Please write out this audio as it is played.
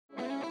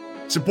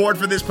Support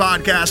for this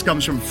podcast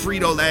comes from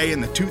Frito-Lay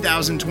and the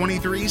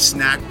 2023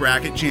 Snack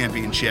Bracket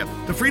Championship.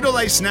 The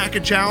Frito-Lay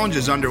Snack-It Challenge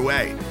is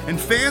underway, and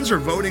fans are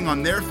voting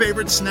on their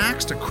favorite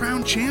snacks to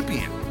crown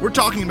champion. We're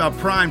talking about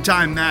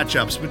prime-time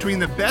matchups between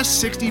the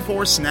best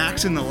 64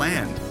 snacks in the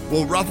land.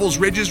 Will Ruffles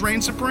Ridges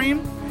reign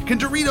supreme? Can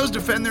Doritos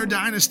defend their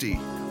dynasty?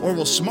 Or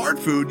will Smart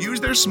Food use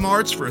their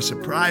smarts for a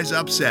surprise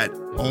upset?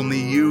 Only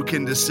you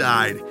can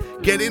decide.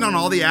 Get in on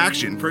all the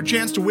action for a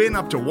chance to win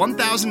up to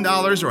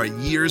 $1,000 or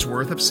a year's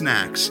worth of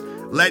snacks.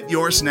 Let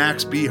your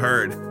snacks be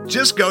heard.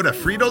 Just go to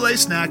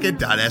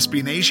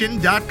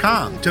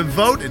fritolaysnacket.sbnation.com to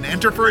vote and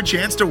enter for a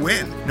chance to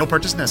win. No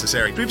purchase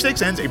necessary.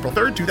 Sweepstakes ends April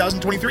 3rd,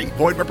 2023.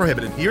 Void where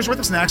prohibited. Year's worth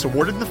of snacks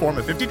awarded in the form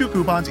of 52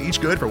 coupons, each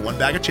good for one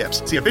bag of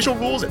chips. See official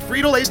rules at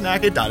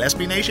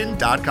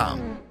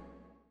fritolaysnacket.sbnation.com.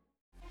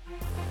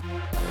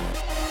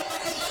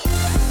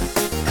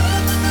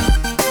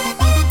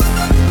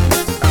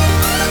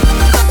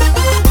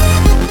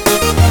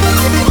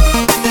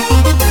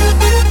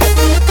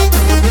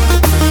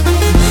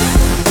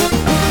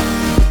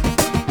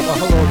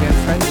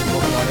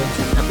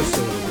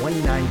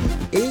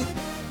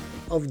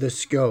 Of the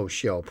Scho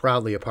Show,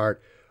 proudly a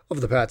part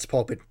of the Pat's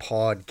Pulpit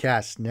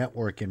Podcast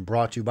Network and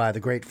brought to you by the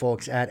great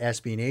folks at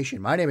SB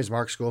Nation. My name is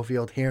Mark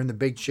Schofield here in the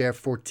big chair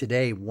for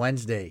today,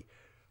 Wednesday,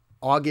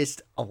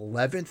 August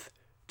 11th,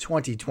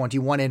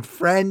 2021. And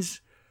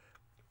friends,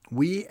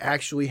 we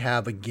actually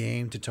have a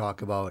game to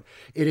talk about.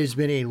 It has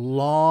been a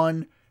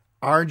long,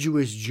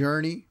 arduous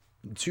journey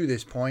to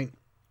this point.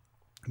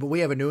 But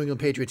we have a New England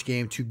Patriots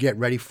game to get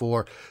ready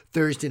for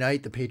Thursday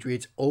night. The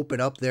Patriots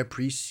open up their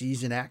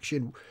preseason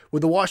action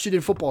with the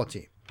Washington football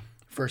team.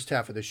 First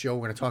half of the show,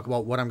 we're going to talk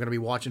about what I'm going to be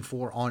watching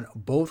for on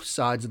both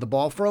sides of the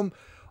ball from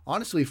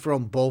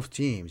both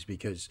teams,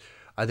 because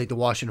I think the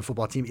Washington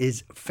football team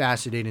is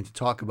fascinating to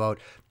talk about.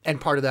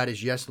 And part of that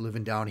is, yes,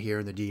 living down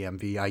here in the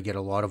DMV, I get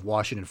a lot of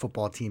Washington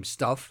football team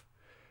stuff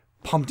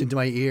pumped into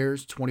my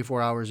ears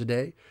 24 hours a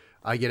day.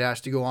 I get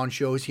asked to go on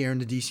shows here in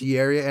the DC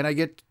area, and I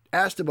get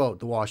asked about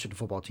the Washington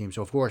football team.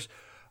 So, of course,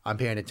 I'm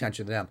paying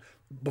attention to them.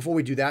 Before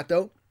we do that,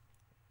 though,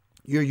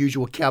 your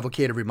usual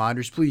cavalcade of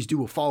reminders, please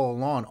do follow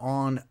along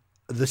on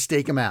the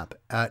Steak-'em app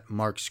at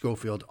Mark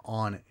Schofield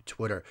on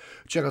Twitter.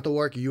 Check out the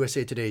work of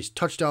USA Today's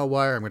Touchdown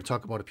Wire. I'm going to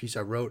talk about a piece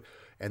I wrote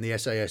and the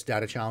SIS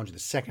Data Challenge in the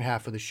second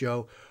half of the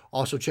show.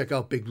 Also, check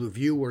out Big Blue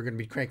View. We're going to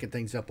be cranking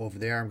things up over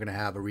there. I'm going to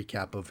have a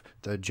recap of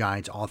the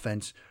Giants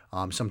offense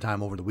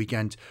sometime over the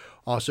weekend.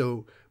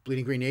 Also,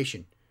 Bleeding Green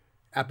Nation.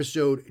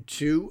 Episode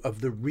 2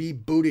 of the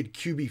rebooted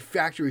QB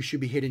Factory should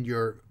be hitting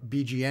your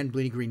BGN,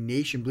 Bleeding Green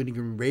Nation, Bleeding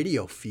Green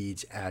Radio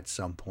feeds at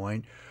some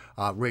point.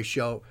 Ray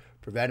Scho,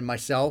 Prevet, and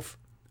myself,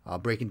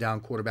 breaking down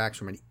quarterbacks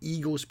from an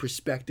Eagles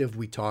perspective.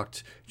 We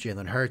talked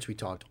Jalen Hurts, we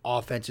talked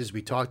offenses,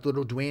 we talked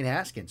little Dwayne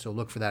Haskins. So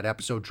look for that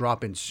episode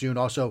dropping soon.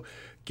 Also,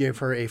 give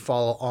her a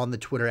follow on the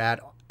Twitter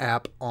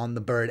app, on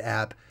the Bird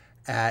app,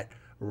 at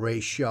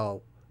Ray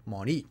Scho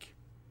Monique.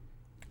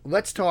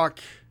 Let's talk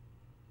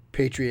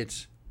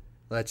Patriots.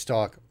 Let's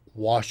talk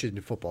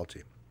Washington football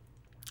team.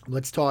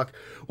 Let's talk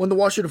when the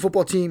Washington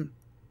football team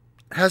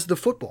has the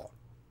football.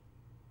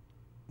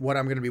 What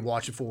I'm going to be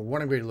watching for,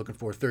 what I'm going to be looking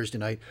for Thursday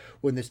night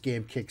when this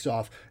game kicks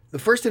off. The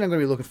first thing I'm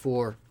going to be looking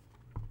for,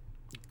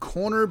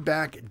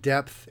 cornerback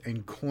depth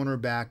and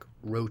cornerback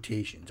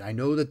rotations. I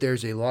know that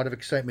there's a lot of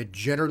excitement,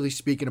 generally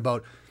speaking,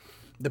 about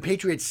the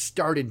Patriots'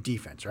 starting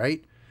defense,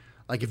 right?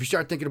 Like if you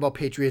start thinking about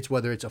Patriots,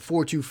 whether it's a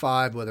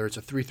 4-2-5, whether it's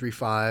a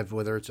 3-3-5,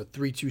 whether it's a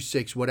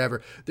 3-2-6,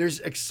 whatever,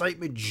 there's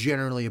excitement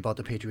generally about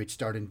the Patriots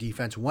starting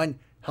defense when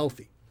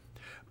healthy.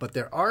 But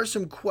there are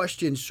some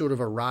questions sort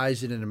of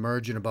arising and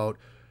emerging about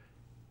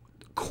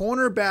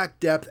cornerback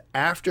depth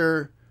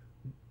after,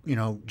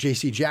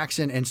 J.C.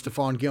 Jackson and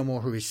Stephon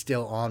Gilmore, who is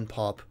still on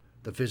PUP,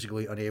 the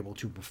physically unable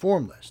to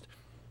perform list.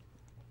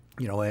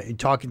 In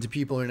talking to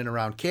people in and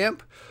around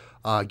camp,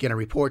 getting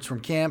reports from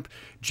camp,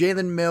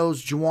 Jalen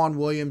Mills, Juwan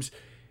Williams,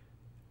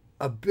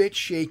 a bit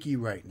shaky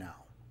right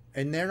now.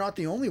 And they're not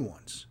the only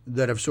ones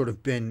that have sort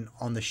of been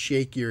on the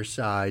shakier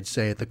side,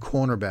 say at the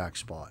cornerback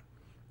spot.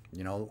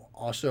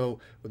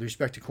 Also with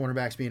respect to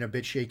cornerbacks being a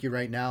bit shaky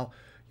right now,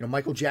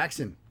 Michael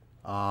Jackson,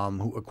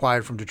 who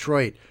acquired from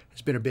Detroit,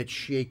 has been a bit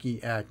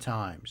shaky at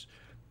times.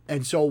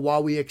 And so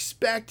while we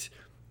expect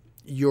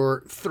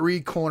your 3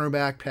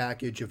 cornerback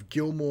package of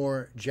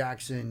Gilmore,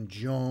 Jackson,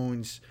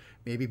 Jones,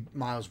 maybe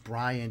Miles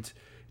Bryant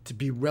to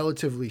be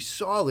relatively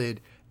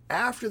solid,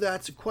 after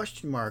that's a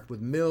question mark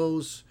with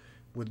Mills,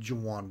 with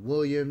Juwan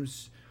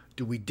Williams.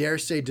 Do we dare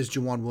say, does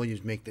Juwan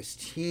Williams make this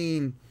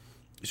team?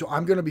 So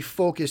I'm going to be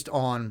focused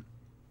on,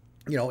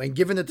 and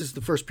given that this is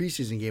the first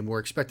preseason game, we're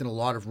expecting a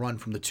lot of run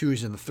from the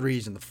 2s and the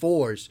 3s and the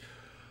 4s.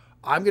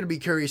 I'm going to be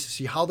curious to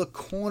see how the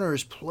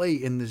corners play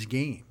in this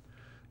game.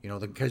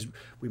 Because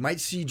we might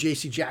see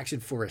J.C. Jackson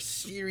for a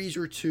series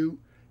or two.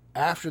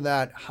 After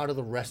that, how do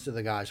the rest of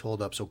the guys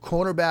hold up? So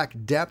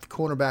cornerback depth,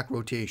 cornerback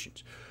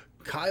rotations.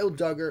 Kyle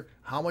Duggar,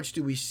 how much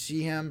do we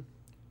see him,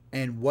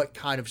 and what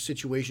kind of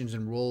situations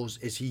and roles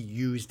is he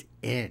used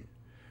in?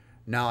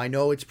 Now, I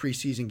know it's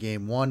preseason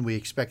game 1. We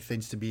expect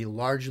things to be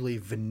largely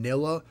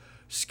vanilla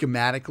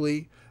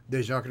schematically.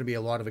 There's not going to be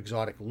a lot of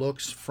exotic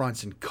looks,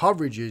 fronts, and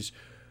coverages,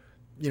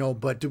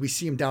 but do we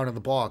see him down in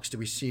the box? Do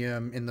we see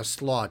him in the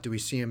slot? Do we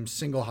see him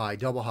single high,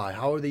 double high?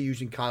 How are they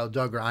using Kyle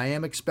Duggar? I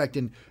am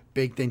expecting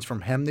big things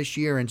from him this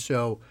year, and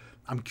so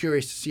I'm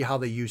curious to see how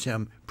they use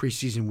him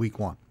preseason week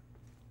 1.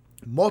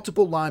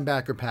 Multiple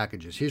linebacker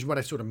packages. Here's what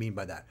I sort of mean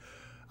by that.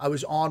 I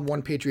was on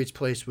One Patriots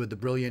Place with the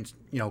brilliant,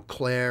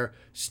 Claire,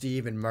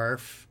 Steve, and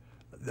Murph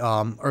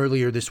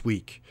earlier this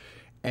week.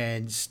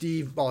 And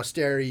Steve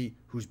Ballesteri,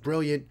 who's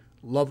brilliant,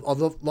 love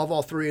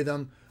all three of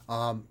them.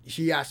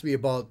 He asked me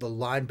about the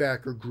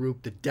linebacker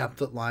group, the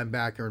depth at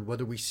linebacker, and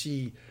whether we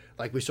see,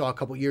 like we saw a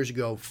couple years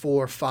ago,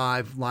 4 or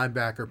 5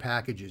 linebacker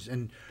packages.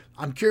 And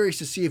I'm curious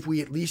to see if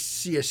we at least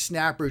see a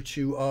snap or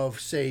two of,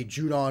 say,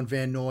 Judon,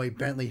 Van Noy,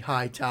 Bentley,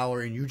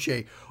 Hightower, and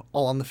Uche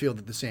all on the field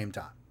at the same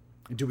time.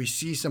 And do we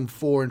see some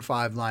 4 and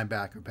 5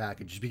 linebacker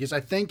packages? Because I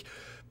think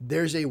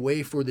there's a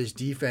way for this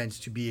defense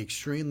to be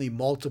extremely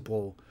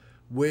multiple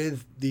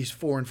with these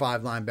 4 and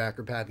 5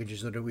 linebacker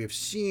packages that we have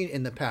seen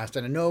in the past.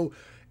 And I know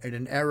in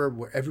an era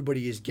where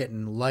everybody is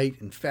getting light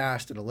and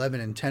fast at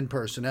 11 and 10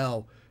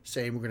 personnel,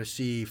 saying we're going to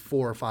see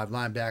 4 or 5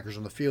 linebackers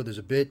on the field is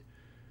a bit,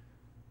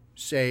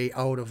 say,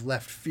 out of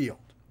left field.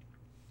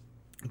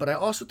 But I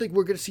also think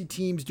we're going to see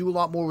teams do a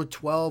lot more with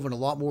 12 and a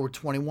lot more with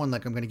 21,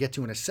 like I'm going to get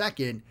to in a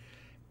second.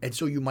 And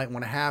so you might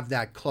want to have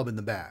that club in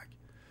the bag.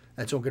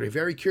 And so I'm going to be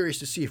very curious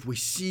to see if we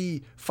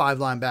see 5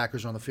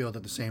 linebackers on the field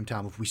at the same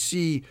time, if we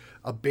see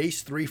a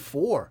base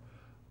 3-4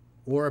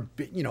 or a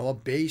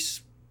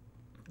base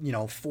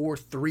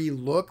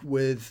 4-3 look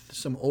with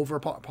some over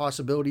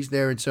possibilities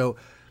there. And so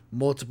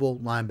multiple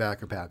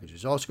linebacker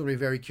packages. Also going to be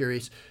very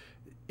curious,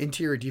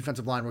 interior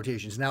defensive line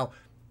rotations. Now,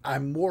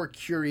 I'm more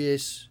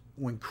curious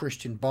when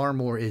Christian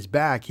Barmore is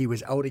back. He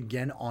was out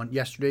again on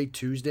yesterday,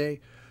 Tuesday.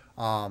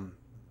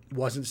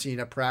 Wasn't seen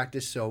at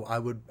practice, so I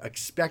would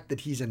expect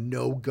that he's a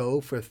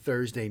no-go for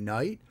Thursday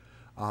night.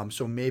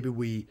 So maybe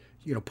we,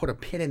 put a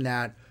pin in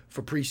that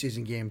for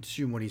preseason game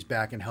 2 when he's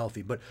back and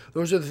healthy. But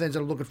those are the things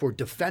that I'm looking for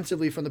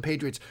defensively from the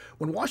Patriots.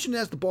 When Washington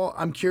has the ball,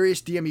 I'm curious,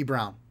 DME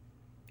Brown.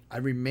 I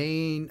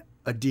remain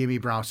a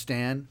DME Brown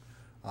stan.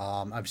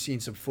 I've seen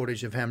some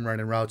footage of him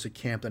running routes at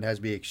camp that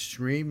has me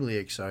extremely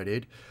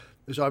excited.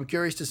 So I'm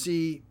curious to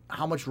see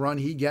how much run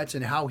he gets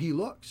and how he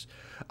looks.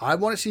 I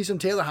want to see some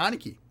Taylor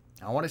Heineke.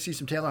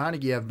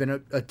 I've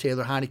been a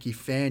Taylor Heineke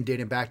fan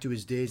dating back to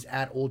his days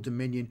at Old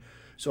Dominion.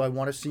 So I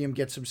want to see him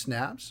get some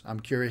snaps. I'm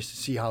curious to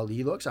see how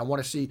he looks. I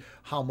want to see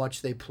how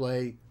much they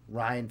play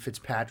Ryan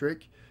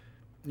Fitzpatrick.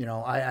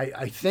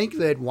 I think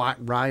that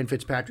Ryan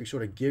Fitzpatrick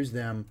sort of gives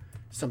them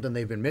something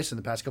they've been missing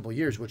the past couple of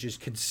years, which is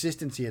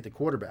consistency at the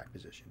quarterback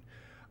position.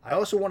 I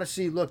also want to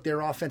see,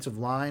 their offensive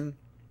line.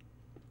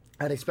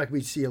 I'd expect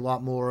we'd see a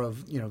lot more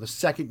of, the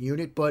second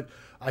unit, but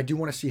I do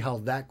want to see how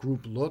that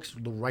group looks.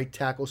 The right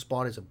tackle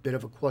spot is a bit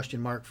of a question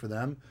mark for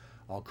them.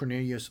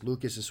 Cornelius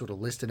Lucas is sort of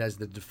listed as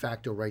the de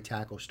facto right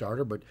tackle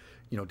starter, but,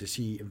 does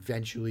he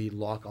eventually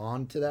lock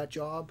on to that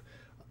job?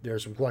 There are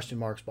some question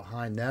marks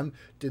behind them.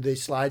 Did they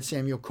slide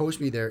Samuel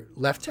Cosby, their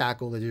left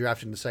tackle that they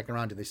drafted in the second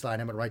round? Did they slide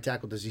him at right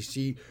tackle? Does he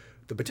see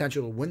the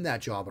potential to win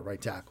that job at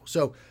right tackle?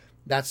 So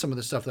that's some of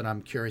the stuff that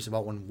I'm curious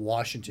about when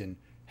Washington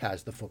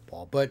has the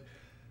football. But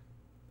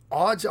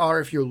odds are,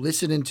 if you're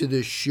listening to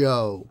this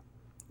show,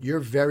 you're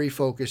very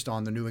focused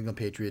on the New England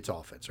Patriots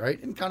offense, right?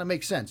 And it kind of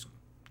makes sense.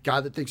 Guy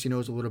that thinks he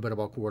knows a little bit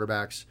about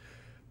quarterbacks.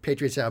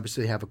 Patriots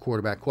obviously have a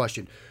quarterback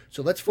question.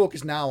 So let's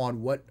focus now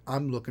on what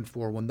I'm looking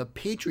for when the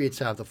Patriots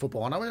have the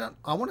football. And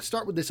I want to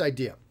start with this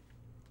idea.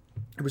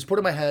 It was put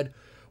in my head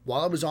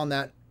while I was on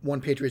that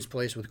One Patriots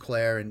Place with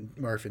Claire and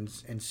Murph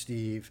and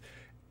Steve.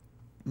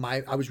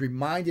 I was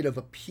reminded of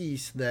a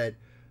piece that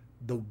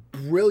the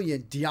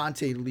brilliant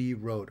Deontay Lee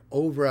wrote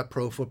over at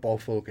Pro Football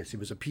Focus. It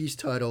was a piece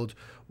titled,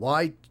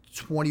 "Why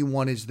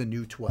 21 is the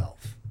New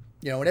 12."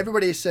 And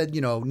everybody said,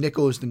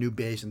 nickel is the new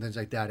base and things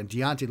like that. And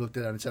Deontay looked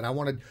at it and said, I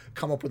want to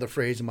come up with a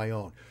phrase of my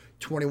own.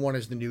 21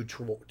 is the new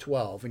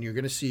 12. And you're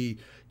going to see,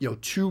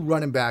 2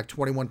 running back,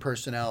 21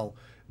 personnel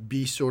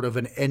be sort of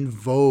an en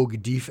vogue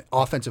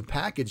offensive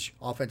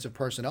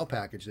personnel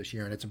package this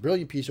year. And it's a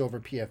brilliant piece over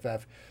at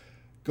PFF.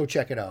 Go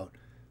check it out.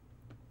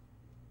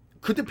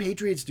 Could the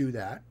Patriots do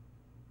that?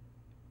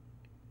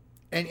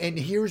 And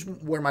here's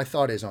where my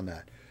thought is on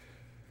that.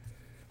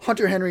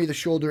 Hunter Henry, the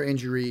shoulder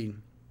injury,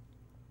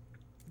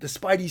 the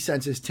spidey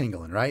sense is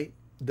tingling, right?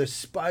 The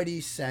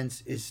spidey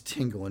sense is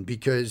tingling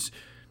because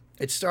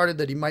it started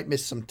that he might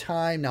miss some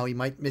time. Now he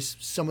might miss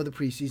some of the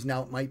preseason.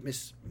 Now it might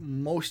miss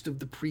most of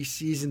the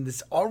preseason.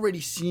 This already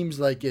seems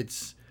like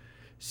it's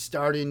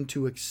starting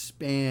to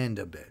expand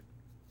a bit.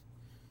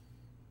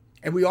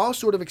 And we all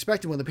sort of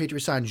expected when the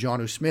Patriots signed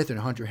Jonnu Smith and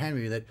Hunter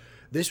Henry that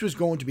this was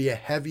going to be a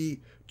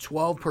heavy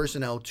 12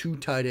 personnel, 2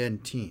 tight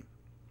end team.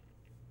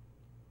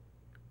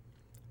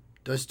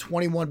 Does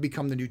 21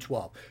 become the new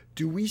 12?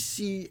 Do we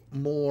see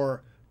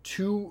more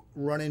 2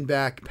 running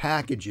back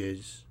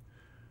packages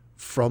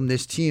from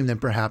this team than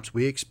perhaps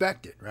we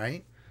expected,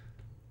 right?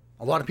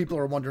 A lot of people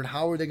are wondering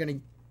how are they going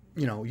to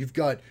you've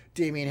got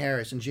Damian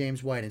Harris and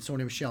James White and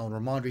Sony Michel and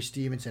Ramondre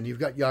Stevenson. You've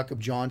got Jakob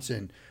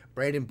Johnson,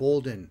 Brandon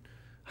Bolden.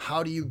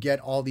 How do you get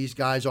all these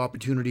guys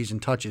opportunities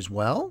and touches?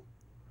 Well,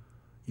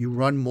 you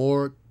run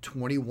more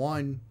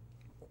 21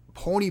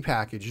 pony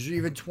packages or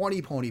even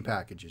 20 pony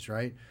packages,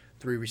 right?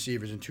 3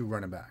 receivers and 2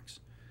 running backs.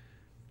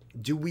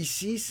 Do we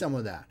see some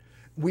of that?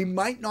 We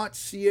might not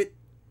see it,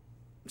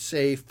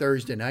 say,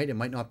 Thursday night. It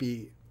might not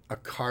be a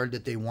card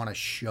that they want to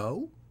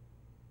show.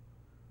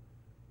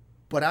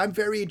 But I'm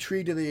very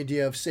intrigued in the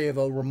idea of, say, of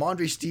a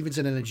Ramondre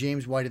Stevenson and a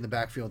James White in the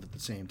backfield at the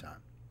same time.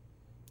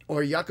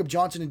 Or Jakob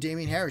Johnson and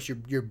Damian Harris,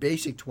 your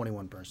basic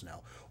 21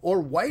 personnel.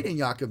 Or White and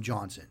Jakob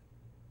Johnson.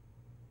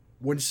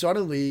 When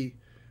suddenly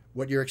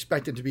what you're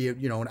expected to be,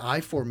 an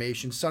I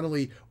formation,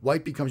 suddenly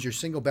White becomes your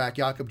single back,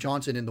 Jakob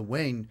Johnson in the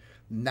wing.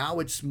 Now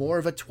it's more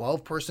of a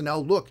 12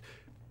 personnel look,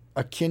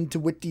 akin to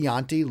what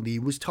Deontay Lee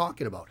was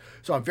talking about.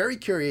 So I'm very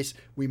curious.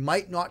 We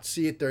might not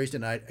see it Thursday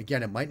night.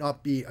 Again, it might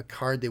not be a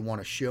card they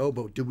want to show,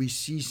 but do we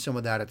see some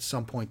of that at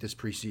some point this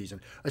preseason,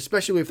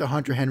 especially if the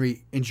Hunter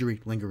Henry injury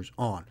lingers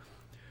on?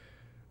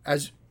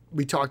 As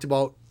we talked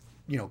about,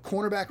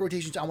 cornerback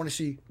rotations, I want to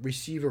see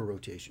receiver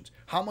rotations.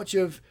 How much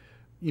of,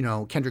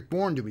 Kendrick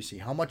Bourne do we see?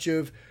 How much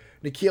of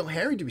N'Keal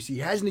Harry do we see?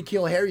 Has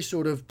N'Keal Harry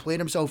sort of played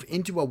himself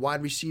into a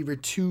wide receiver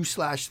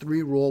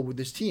 2/3 role with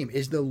this team?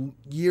 Is the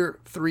year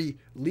 3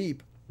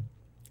 leap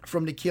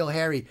from N'Keal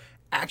Harry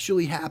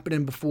actually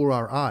happening before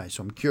our eyes?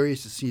 So I'm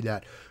curious to see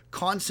that.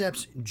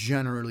 Concepts,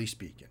 generally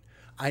speaking.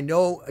 I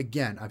know,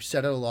 again, I've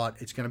said it a lot,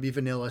 it's going to be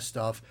vanilla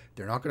stuff.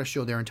 They're not going to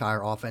show their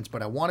entire offense,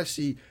 but I want to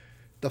see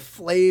the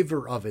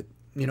flavor of it.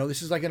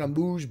 This is like an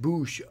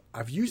amuse-bouche.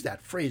 I've used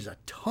that phrase a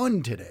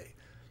ton today.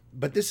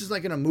 But this is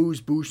like an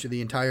amuse-bouche to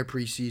the entire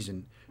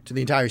preseason, to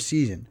the entire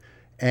season.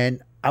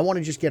 And I want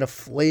to just get a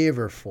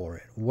flavor for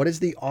it. What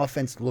does the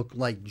offense look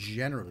like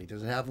generally?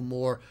 Does it have a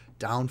more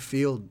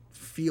downfield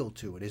feel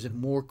to it? Is it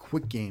more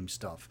quick game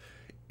stuff?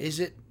 Is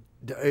there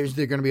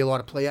going to be a lot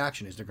of play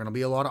action? Is there going to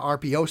be a lot of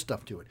RPO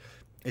stuff to it?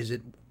 Is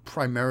it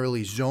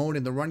primarily zone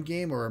in the run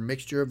game or a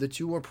mixture of the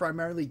two, or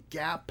primarily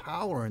gap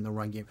power in the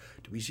run game?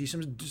 Do we see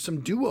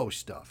some duo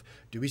stuff?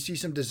 Do we see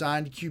some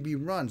designed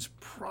QB runs?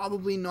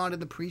 Probably not in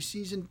the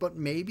preseason, but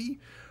maybe.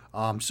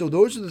 So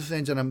those are the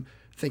things that I'm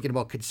thinking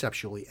about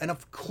conceptually. And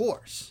of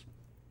course,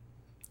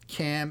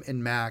 Cam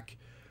and Mac,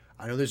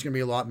 I know there's going to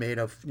be a lot made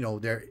of,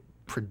 their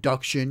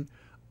production.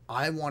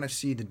 I want to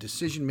see the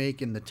decision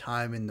making, the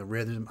time, and the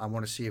rhythm. I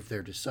want to see if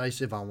they're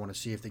decisive. I want to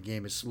see if the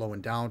game is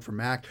slowing down for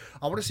Mac.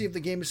 I want to see if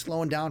the game is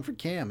slowing down for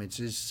Cam. It's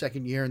his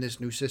second year in this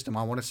new system.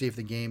 I want to see if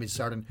the game is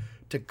starting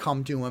to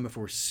come to him, if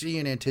we're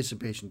seeing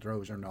anticipation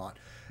throws or not.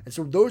 And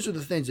so those are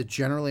the things that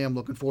generally I'm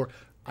looking for.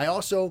 I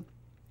also,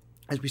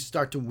 as we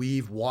start to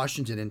weave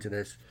Washington into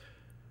this,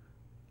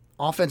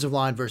 offensive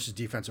line versus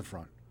defensive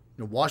front.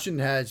 Washington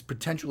has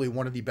potentially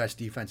one of the best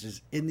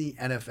defenses in the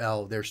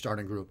NFL, their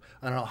starting group.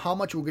 I don't know how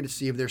much we're going to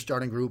see of their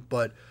starting group,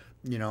 but,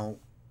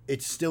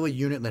 it's still a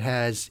unit that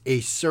has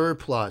a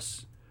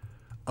surplus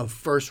of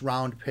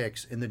first-round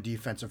picks in the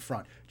defensive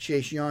front.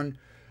 Chase Young,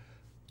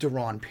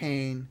 Deron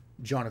Payne,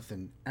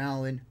 Jonathan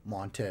Allen,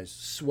 Montez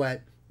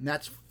Sweat. And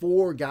that's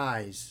 4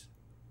 guys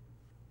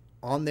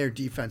on their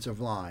defensive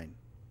line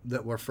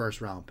that were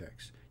first-round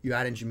picks. You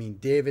add in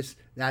Jamin Davis,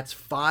 that's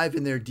 5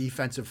 in their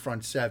defensive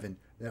front 7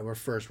 that were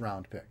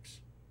first-round picks.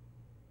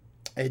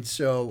 And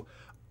so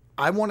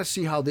I want to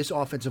see how this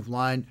offensive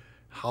line,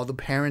 how the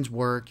pairings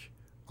work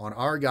on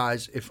our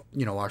guys. If,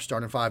 our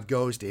starting 5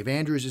 goes, Dave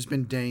Andrews has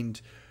been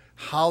dinged,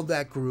 how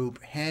that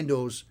group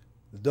handles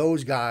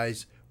those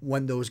guys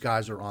when those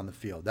guys are on the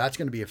field. That's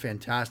going to be a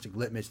fantastic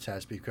litmus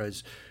test,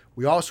 because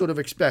we all sort of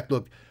expect,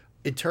 look,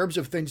 in terms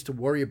of things to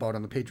worry about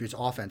on the Patriots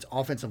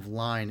offensive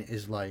line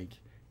is like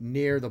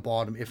near the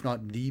bottom, if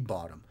not the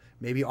bottom.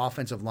 Maybe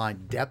offensive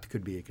line depth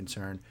could be a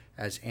concern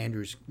as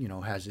Andrews,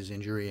 has his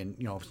injury and,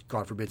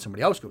 God forbid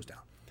somebody else goes down.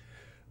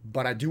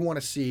 But I do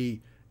want to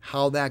see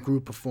how that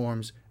group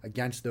performs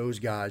against those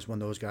guys when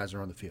those guys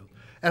are on the field.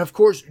 And of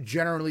course,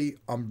 generally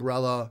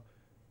umbrella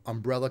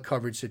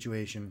coverage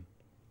situation.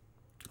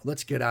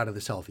 Let's get out of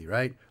this healthy,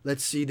 right?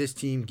 Let's see this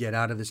team get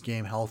out of this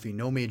game healthy,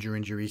 no major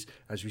injuries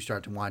as we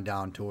start to wind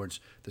down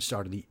towards the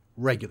start of the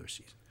regular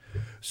season.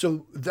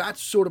 So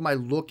that's sort of my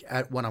look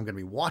at what I'm going to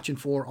be watching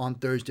for on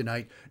Thursday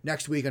night.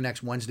 Next week, on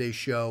next Wednesday's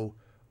show,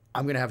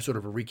 I'm going to have sort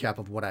of a recap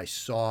of what I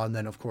saw, and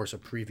then, of course, a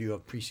preview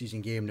of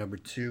preseason game number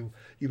 2.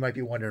 You might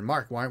be wondering,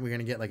 Mark, why aren't we going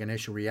to get like an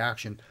initial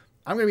reaction?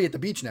 I'm going to be at the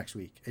beach next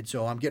week, and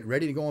so I'm getting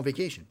ready to go on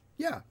vacation.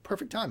 Yeah,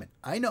 perfect timing.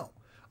 I know.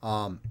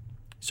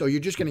 So you're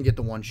just going to get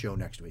the one show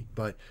next week.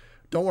 But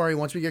don't worry,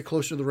 once we get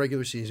closer to the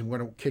regular season, we're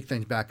going to kick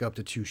things back up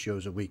to 2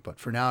 shows a week. But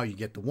for now, you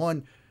get the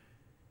one,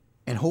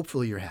 and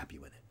hopefully you're happy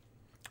with it.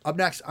 Up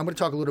next, I'm going to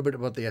talk a little bit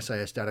about the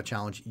SIS Data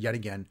Challenge yet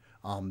again.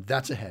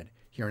 That's ahead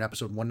here in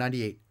episode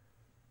 198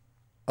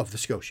 of the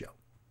Scho Show.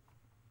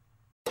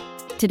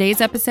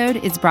 Today's episode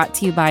is brought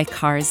to you by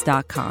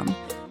Cars.com.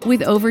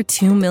 With over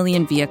 2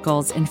 million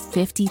vehicles and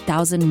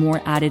 50,000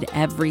 more added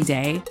every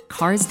day,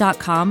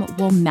 Cars.com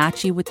will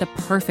match you with the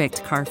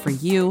perfect car for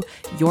you,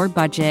 your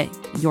budget,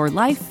 your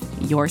life,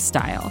 your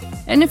style.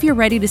 And if you're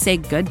ready to say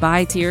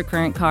goodbye to your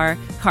current car,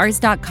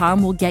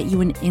 Cars.com will get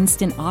you an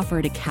instant offer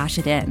to cash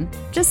it in.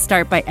 Just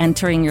start by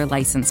entering your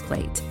license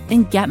plate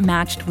and get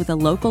matched with a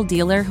local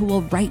dealer who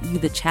will write you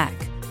the check.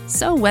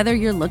 So whether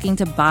you're looking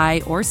to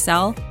buy or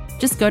sell,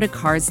 just go to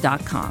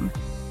Cars.com.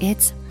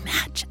 It's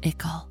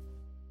magical.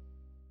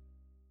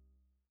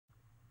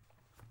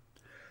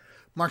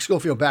 Mark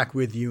Schofield back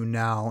with you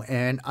now,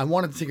 and I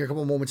wanted to take a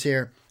couple moments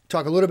here,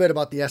 talk a little bit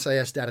about the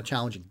SIS Data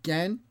Challenge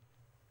again,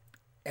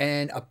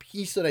 and a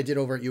piece that I did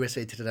over at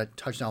USA Today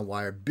Touchdown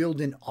Wire,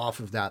 building off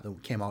of that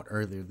came out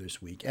earlier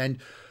this week. And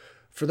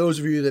for those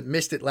of you that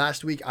missed it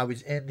last week, I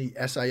was in the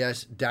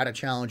SIS Data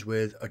Challenge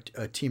with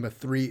a team of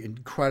 3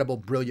 incredible,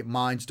 brilliant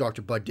minds,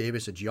 Dr. Bud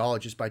Davis, a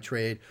geologist by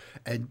trade,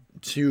 and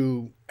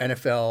 2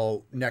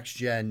 NFL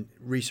next-gen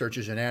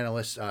researchers and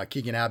analysts,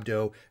 Keegan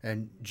Abdo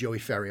and Joey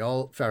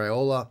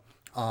Ferriola.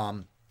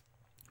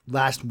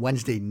 Last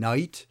Wednesday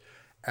night,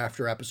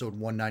 after episode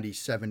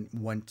 197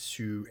 went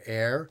to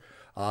air,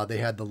 they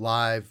had the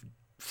live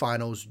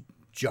finals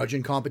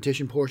judging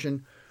competition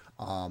portion.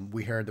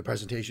 We heard the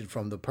presentation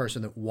from the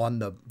person that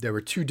won there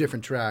were 2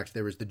 different tracks.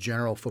 There was the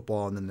general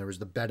football, and then there was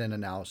the bet and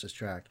analysis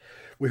track.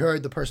 We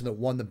heard the person that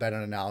won the bet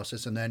and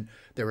analysis, and then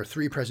there were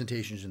 3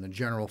 presentations in the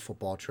general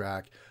football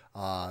track.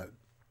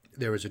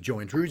 There was a Joe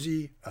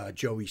Andruzzi,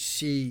 Joey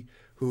C.,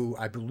 who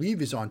I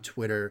believe is on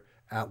Twitter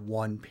at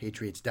One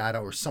Patriots Data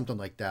or something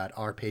like that,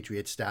 Our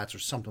Patriots Stats or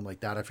something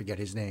like that. I forget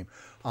his name.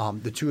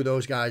 The 2 of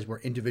those guys were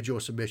individual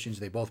submissions.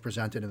 They both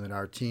presented, and then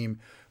our team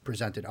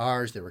presented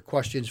ours. There were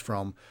questions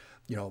from,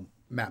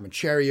 Matt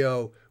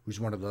Mancherio, who's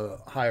one of the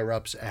higher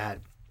ups at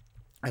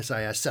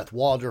SIS, Seth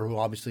Walder, who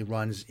obviously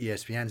runs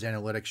ESPN's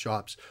analytics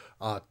shops,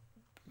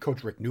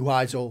 Coach Rick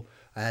Neuheisel.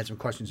 I had some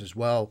questions as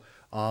well.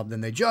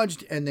 Then they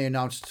judged, and they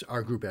announced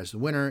our group as the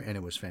winner, and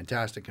it was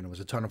fantastic, and it was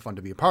a ton of fun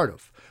to be a part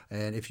of.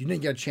 And if you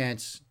didn't get a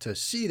chance to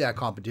see that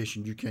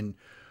competition, you can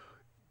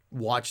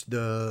watch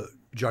the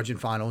judging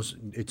finals.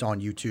 It's on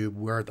YouTube.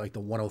 We're at like the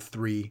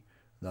 103,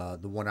 the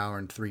 1 hour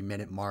and 3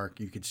 minute mark.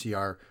 You could see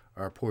our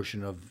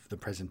portion of the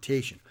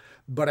presentation.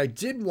 But I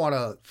did want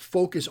to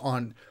focus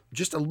on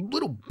just a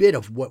little bit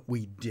of what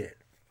we did.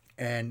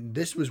 And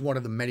this was one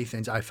of the many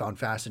things I found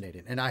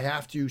fascinating. And I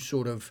have to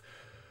sort of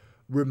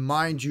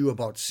remind you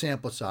about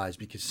sample size,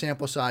 because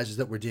sample sizes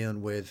that we're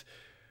dealing with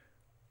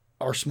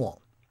are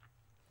small.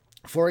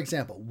 For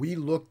example, we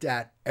looked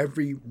at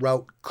every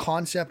route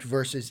concept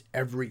versus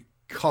every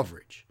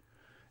coverage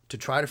to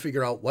try to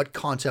figure out what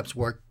concepts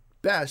work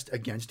best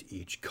against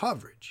each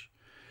coverage.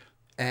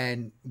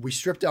 And we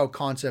stripped out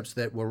concepts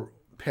that were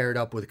paired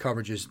up with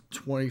coverages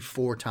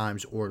 24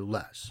 times or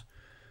less.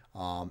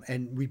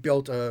 And we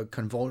built a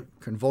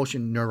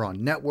convolution neuron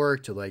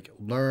network to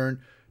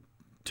learn,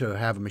 to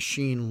have a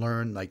machine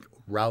learn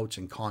routes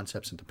and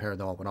concepts and to pair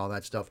them up and all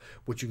that stuff,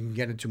 which you can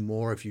get into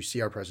more if you see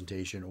our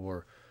presentation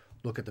or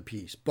look at the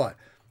piece. But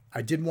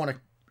I did want to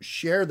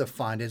share the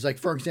findings.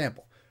 For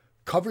example,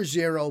 cover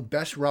 0,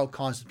 best route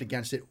concept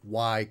against it,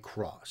 Y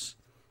cross.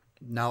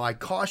 Now I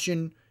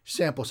caution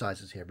sample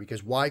sizes here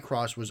because Y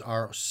cross was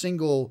our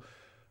single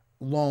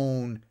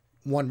lone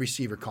 1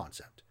 receiver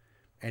concept.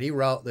 Any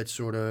route that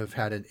sort of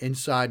had an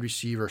inside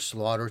receiver,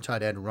 slaughter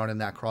tight end running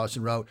that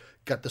crossing route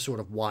got the sort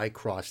of Y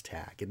cross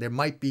tag. And there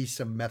might be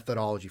some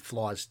methodology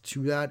flaws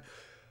to that,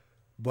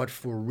 but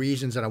for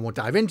reasons that I won't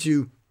dive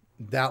into,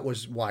 that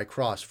was Y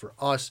cross. For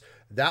us,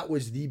 that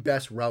was the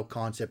best route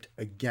concept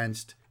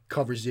against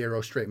cover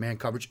 0, straight man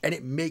coverage. And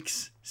it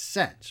makes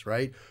sense,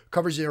 right?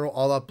 Cover 0,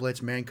 all up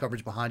blitz, man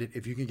coverage behind it.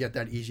 If you can get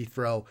that easy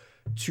throw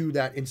to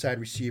that inside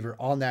receiver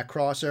on that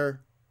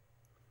crosser,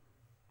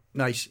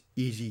 nice,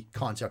 easy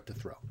concept to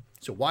throw.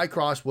 So Y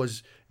cross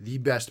was the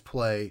best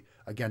play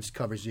against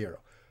cover 0.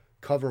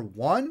 Cover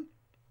 1,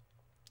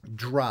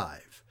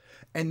 drive.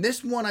 And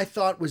this one I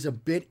thought was a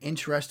bit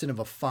interesting of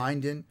a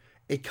finding.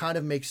 It kind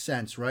of makes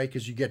sense, right?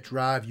 Because you get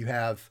drive, you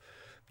have,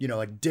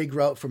 a dig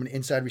route from an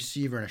inside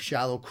receiver and a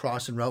shallow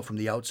crossing route from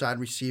the outside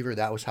receiver.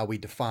 That was how we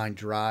defined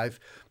drive.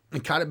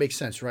 It kind of makes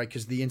sense, right?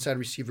 Because the inside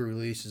receiver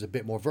release is a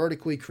bit more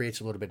vertically, creates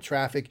a little bit of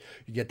traffic.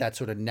 You get that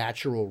sort of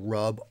natural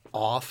rub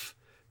off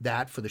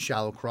that for the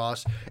shallow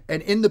cross.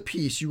 And in the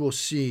piece, you will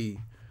see,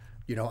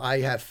 I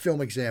have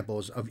film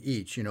examples of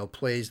each,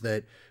 plays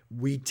that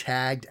we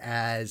tagged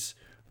as,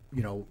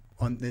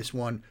 on this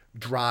one,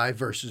 drive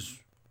versus,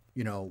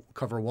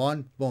 cover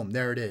 1. Boom,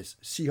 there it is.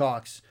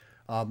 Seahawks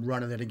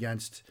running it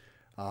against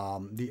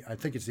I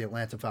think it's the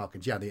Atlanta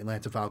Falcons. Yeah, the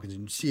Atlanta Falcons.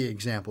 And you see an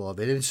example of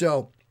it. And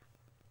so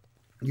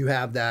you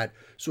have that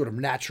sort of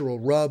natural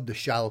rub, the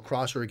shallow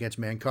crosser against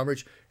man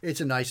coverage.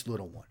 It's a nice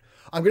little one.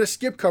 I'm going to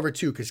skip cover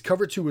 2 because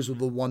cover 2 was the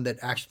one that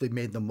actually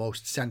made the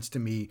most sense to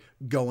me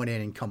going in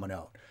and coming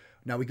out.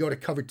 Now we go to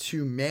cover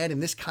 2 man,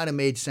 and this kind of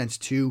made sense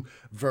too.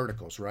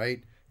 Verticals,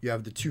 right? You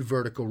have the 2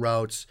 vertical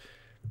routes.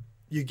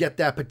 You get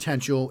that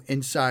potential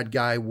inside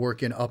guy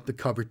working up the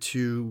cover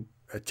 2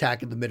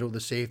 attacking the middle of the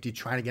safety,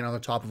 trying to get on the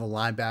top of a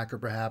linebacker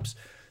perhaps.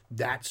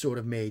 That sort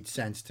of made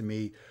sense to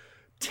me.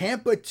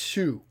 Tampa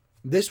 2,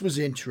 this was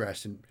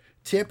interesting.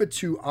 Tampa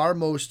 2, our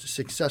most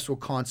successful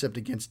concept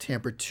against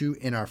Tampa 2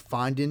 in our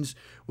findings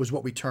was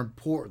what we termed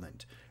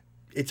Portland.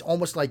 It's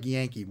almost like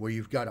Yankee, where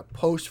you've got a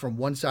post from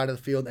one side of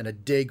the field and a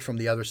dig from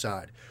the other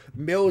side.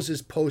 Mills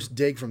is post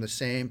dig from the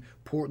same.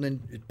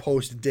 Portland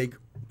post dig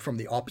from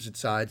the opposite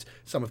sides.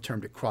 Some have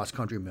termed it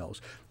cross-country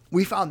Mills.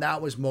 We found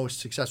that was most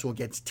successful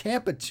against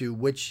Tampa 2,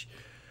 which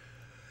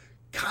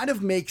kind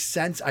of makes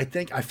sense, I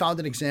think. I found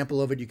an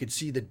example of it. You could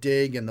see the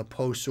dig and the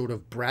post sort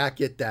of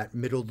bracket that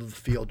middle of the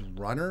field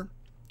runner.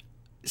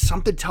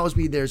 Something tells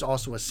me there's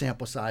also a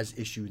sample size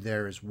issue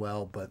there as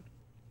well, but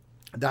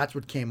that's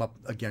what came up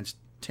against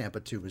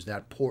Tampa 2, was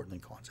that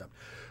Portland concept.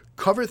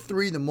 Cover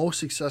 3, the most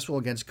successful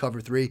against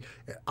cover 3,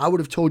 I would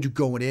have told you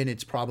going in,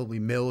 it's probably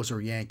Mills or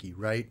Yankee,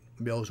 right?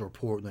 Mills or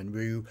Portland,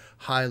 where you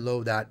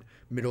high-low that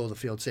middle of the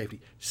field safety.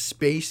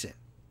 Spacing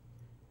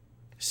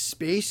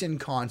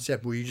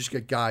concept, where you just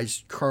get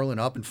guys curling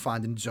up and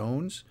finding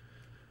zones,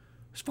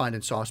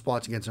 finding soft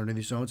spots against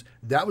underneath zones.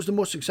 That was the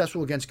most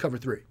successful against cover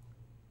 3.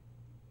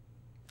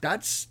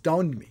 That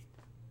stunned me.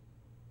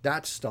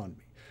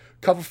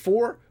 Cover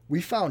 4,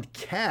 we found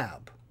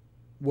Cab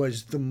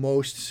was the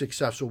most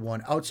successful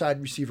one.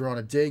 Outside receiver on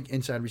a dig,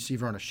 inside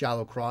receiver on a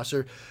shallow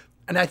crosser.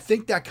 And I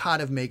think that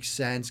kind of makes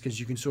sense because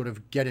you can sort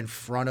of get in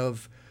front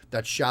of,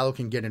 that shallow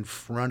can get in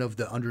front of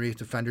the underneath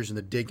defenders, and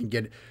the dig can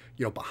get,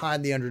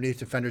 behind the underneath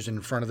defenders and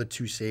in front of the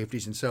two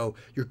safeties. And so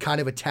you're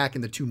kind of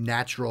attacking the two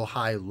natural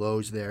high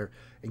lows there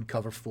in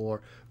cover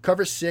 4.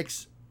 Cover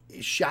 6,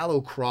 shallow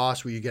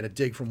cross, where you get a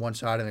dig from one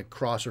side and a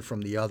crosser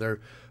from the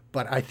other.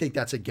 But I think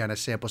that's, again, a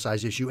sample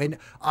size issue. And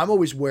I'm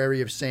always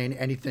wary of saying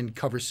anything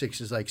cover 6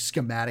 is like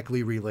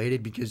schematically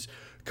related, because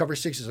cover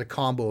 6 is a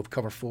combo of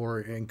cover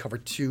 4 and cover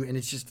 2. And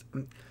it's just,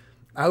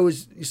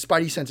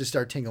 spidey senses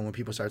start tingling when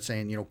people start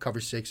saying,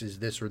 cover 6 is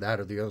this or that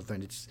or the other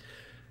thing.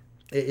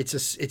 It's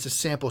a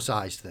sample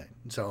size thing.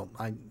 So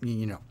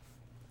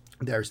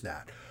there's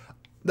that.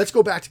 Let's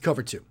go back to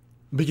cover 2,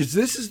 because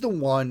this is the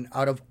one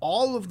out of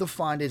all of the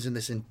findings in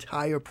this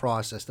entire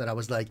process that I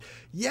was like,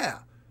 yeah,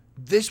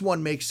 this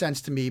one makes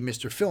sense to me,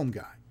 Mr. Film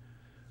Guy.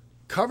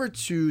 Cover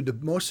 2, the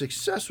most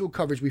successful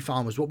coverage we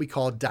found was what we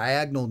call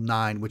diagonal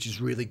 9, which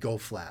is really go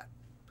flat.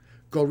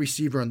 Go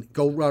receiver and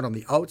go route on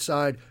the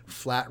outside,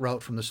 flat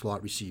route from the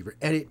slot receiver.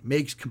 And it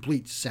makes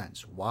complete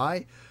sense.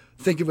 Why?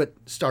 Think of it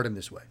starting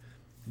this way.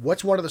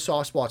 What's one of the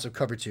soft spots of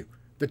cover 2?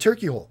 The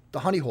turkey hole, the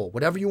honey hole,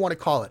 whatever you want to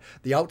call it.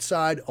 The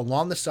outside,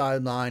 along the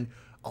sideline,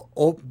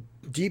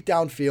 deep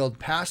downfield,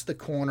 past the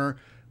corner,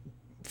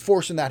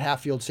 forcing that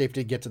half-field safety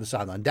to get to the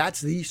sideline.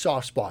 That's the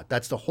soft spot.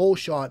 That's the whole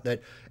shot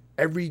that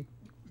every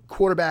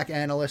quarterback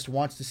analyst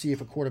wants to see if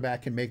a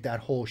quarterback can make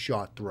that whole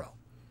shot throw.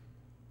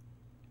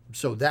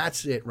 So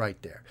that's it right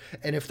there.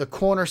 And if the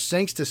corner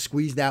sinks to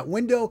squeeze that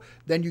window,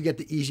 then you get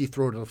the easy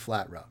throw to the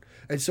flat route.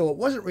 And so it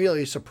wasn't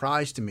really a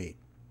surprise to me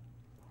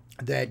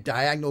that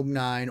diagonal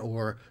 9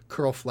 or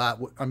curl flat,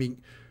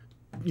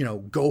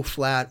 go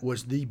flat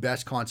was the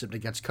best concept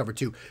against cover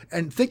 2.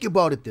 And think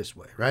about it this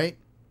way, right?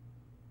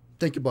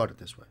 Think about it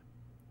this way.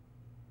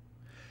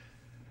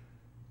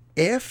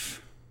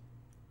 If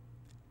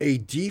a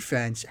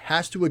defense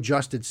has to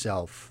adjust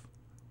itself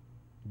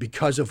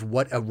because of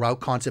what a route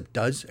concept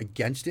does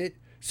against it,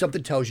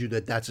 something tells you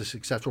that that's a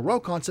successful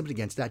route concept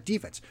against that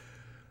defense.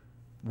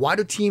 Why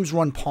do teams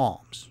run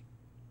palms?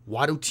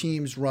 Why do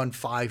teams run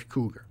 5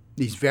 cougar?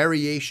 These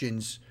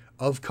variations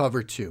of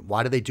cover 2.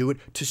 Why do they do it?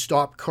 To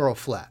stop curl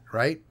flat,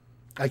 right?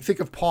 I think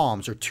of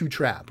palms or 2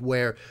 trap,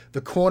 where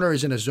the corner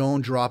is in a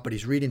zone drop, but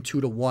he's reading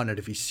 2-1. And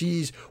if he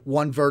sees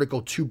 1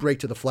 vertical, 2 break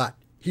to the flat,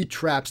 he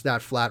traps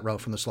that flat route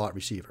from the slot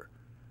receiver.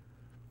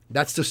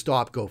 That's to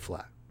stop go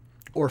flat.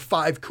 Or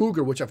 5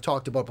 cougar, which I've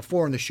talked about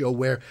before in the show,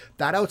 where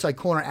that outside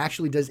corner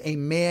actually does a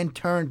man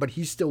turn, but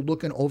he's still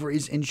looking over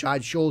his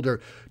inside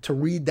shoulder to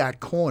read that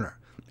corner.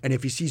 And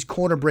if he sees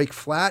corner break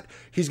flat,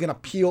 he's going to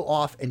peel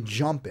off and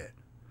jump it.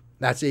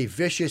 That's a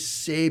vicious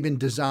Saban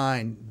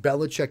design,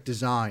 Belichick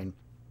design,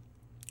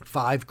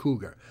 5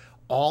 cougar,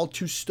 all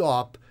to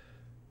stop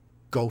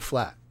go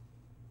flat.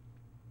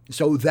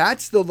 So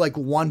that's the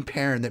one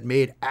pairing that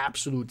made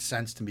absolute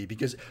sense to me,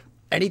 because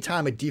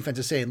anytime a defense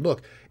is saying,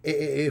 look,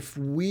 if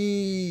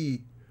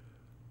we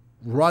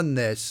run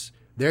this,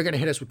 they're going to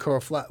hit us with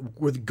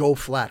go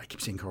flat. I keep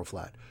saying curl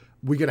flat.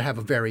 We're going to have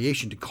a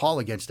variation to call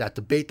against that,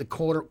 to bait the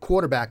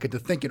quarterback into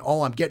thinking,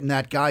 oh, I'm getting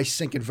that guy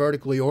sinking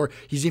vertically, or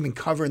he's even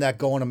covering that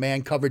going a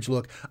man coverage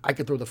look. I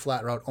could throw the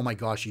flat route. Oh, my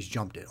gosh, he's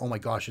jumped it. Oh, my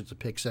gosh, it's a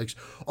pick 6.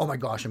 Oh, my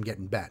gosh, I'm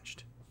getting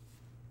benched.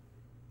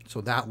 So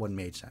that one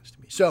made sense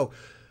to me. So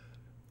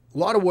a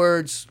lot of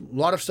words, a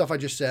lot of stuff I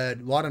just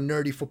said, a lot of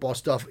nerdy football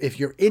stuff. If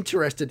you're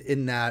interested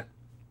in that,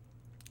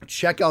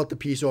 check out the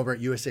piece over at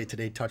USA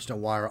Today Touchdown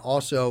Wire.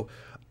 Also,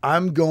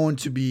 I'm going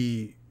to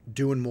be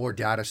doing more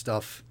data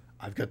stuff.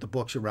 I've got the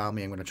books around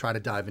me. I'm going to try to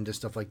dive into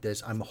stuff like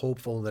this. I'm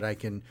hopeful that I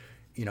can,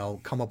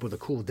 come up with a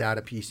cool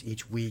data piece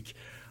each week.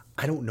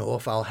 I don't know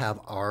if I'll have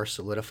R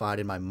solidified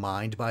in my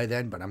mind by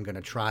then, but I'm going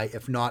to try.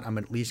 If not, I'm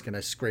at least going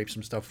to scrape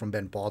some stuff from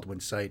Ben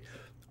Baldwin's site.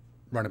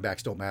 Running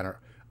backs don't matter.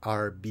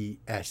 rbsdm.com,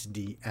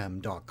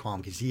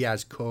 because he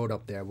has code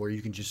up there where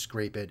you can just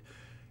scrape it,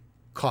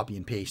 copy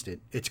and paste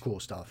it. It's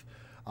cool stuff.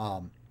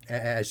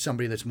 As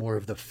somebody that's more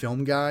of the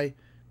film guy,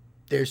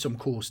 there's some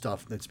cool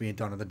stuff that's being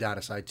done on the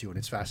data side too, and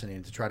it's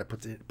fascinating to try to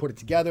put it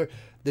together.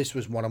 This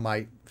was one of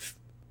my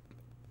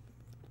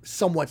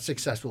somewhat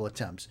successful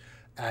attempts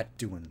at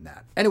doing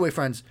that. Anyway,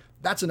 friends,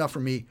 that's enough for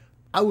me.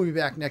 I will be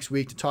back next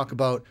week to talk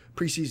about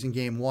preseason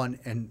game 1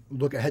 and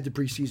look ahead to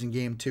preseason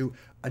game 2.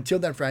 Until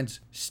then,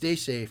 friends, stay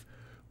safe,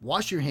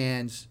 wash your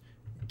hands,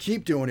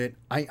 keep doing it.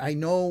 I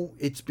know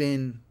it's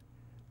been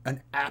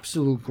an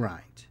absolute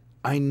grind.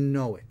 I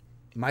know it.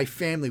 My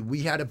family,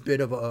 we had a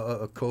bit of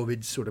a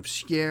COVID sort of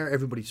scare.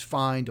 Everybody's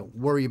fine. Don't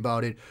worry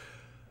about it.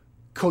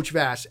 Coach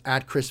Vass,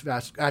 at Coach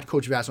Vass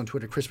on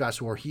Twitter, Chris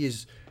Vassor, he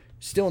is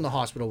still in the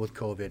hospital with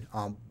COVID.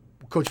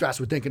 Coach Vass,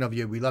 we're thinking of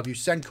you. We love you.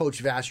 Send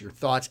Coach Vass your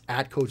thoughts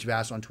at Coach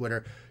Vass on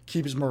Twitter.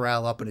 Keep his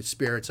morale up and his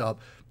spirits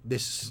up.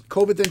 This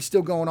COVID thing's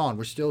still going on.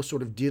 We're still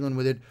sort of dealing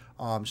with it.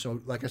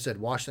 So like I said,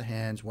 wash the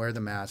hands, wear the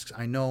masks.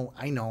 I know,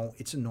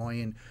 it's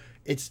annoying.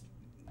 It's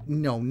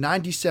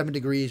 97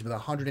 degrees with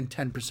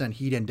 110%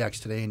 heat index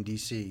today in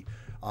DC.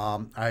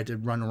 I had to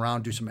run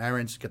around, do some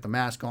errands, get the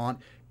mask on.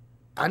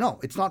 I know,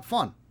 it's not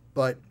fun,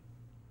 but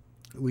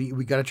we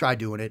got to try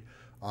doing it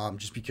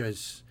just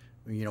because,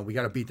 we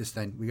got to beat this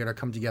thing. We got to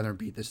come together and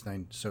beat this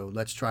thing. So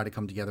let's try to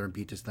come together and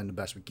beat this thing the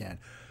best we can.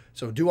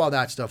 So do all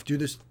that stuff. Do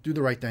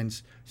the right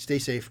things. Stay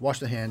safe. Wash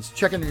the hands.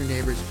 Check in on your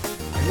neighbors.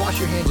 And wash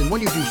your hands. And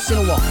when you do, sin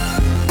along.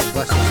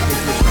 Bless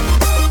you.